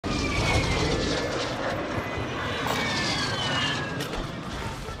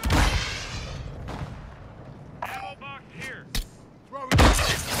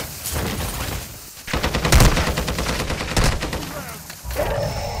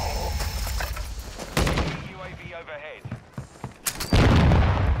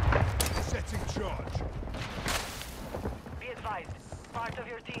Starting charge. Be advised, part of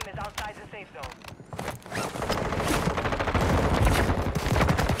your team is outside the safe zone.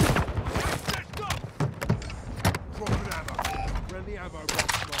 Set up! Dropping ammo. Friendly ammo box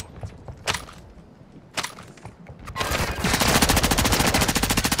marked.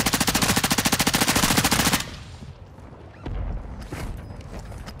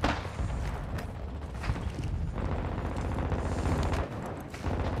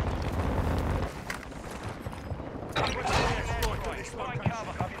 Find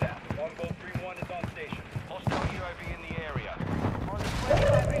cover. Copy that. Longbow 3-1 is on station. Hostile UAV in the area. Only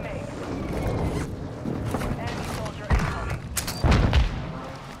 25 remain. Enemy soldier incoming.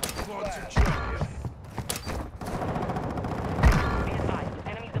 Planting charge. Be advised,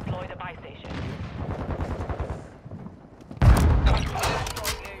 enemies deployed a buy station.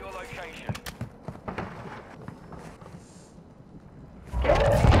 Near your location.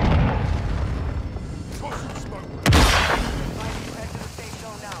 Tossing smoke. Advise you head to the safe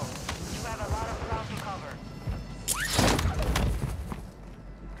zone now. You have a lot of ground to cover.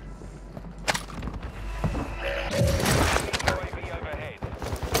 UAV overhead.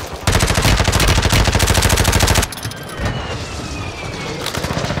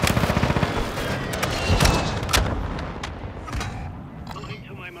 Moving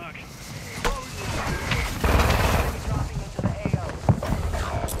to my mark. Enemy dropping into the AO.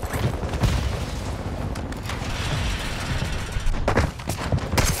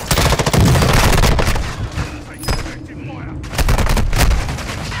 Taking effective fire.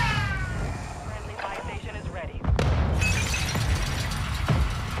 Friendly buy station is ready.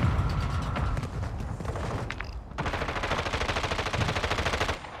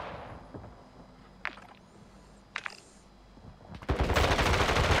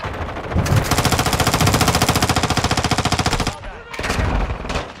 Well done.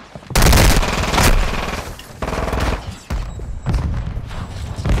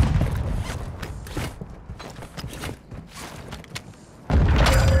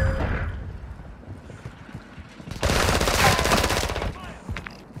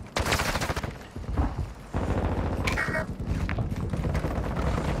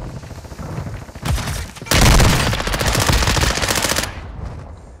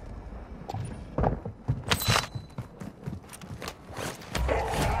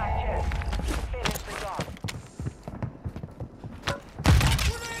 Last chance. Finish the job.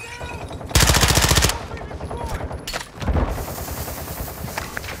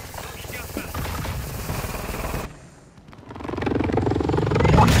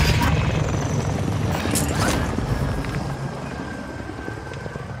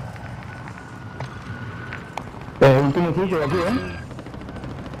 Último piso de aquí,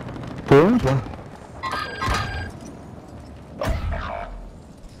 ¿Sí? Va.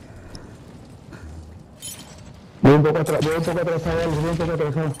 Voy un poco atrasado, voy un poco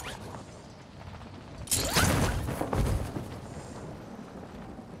atrasado.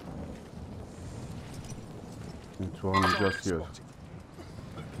 It's one just here.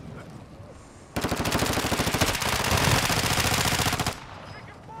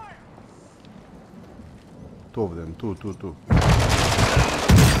 Two of them, two.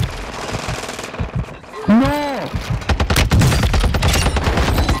 ¡No!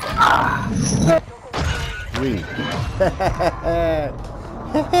 Win.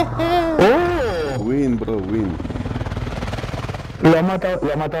 ¡Oh! Win, bro, win. Lo ha matado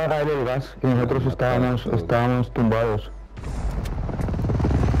a Gabriel Gas y nosotros estábamos tumbados.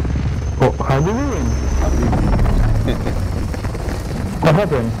 Oh, how did we win? What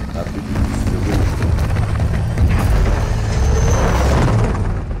happened?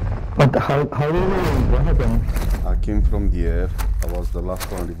 But how did we win? What happened? I came from the air. I was the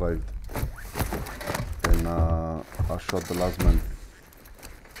last one revived. And I shot the last man.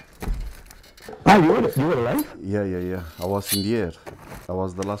 Ah, you were alive? Yeah. I was in the air. I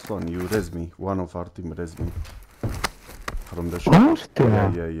was the last one. You res me. One of our team res me. From the shot.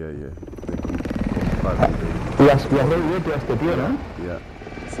 Hostia. Yeah. They come back. Y has revivido tú a este tío, ¿no? Yeah.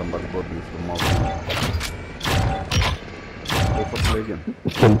 Somebody bought me from mountain. Go for play again.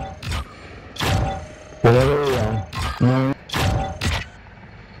 Sí. Pero no.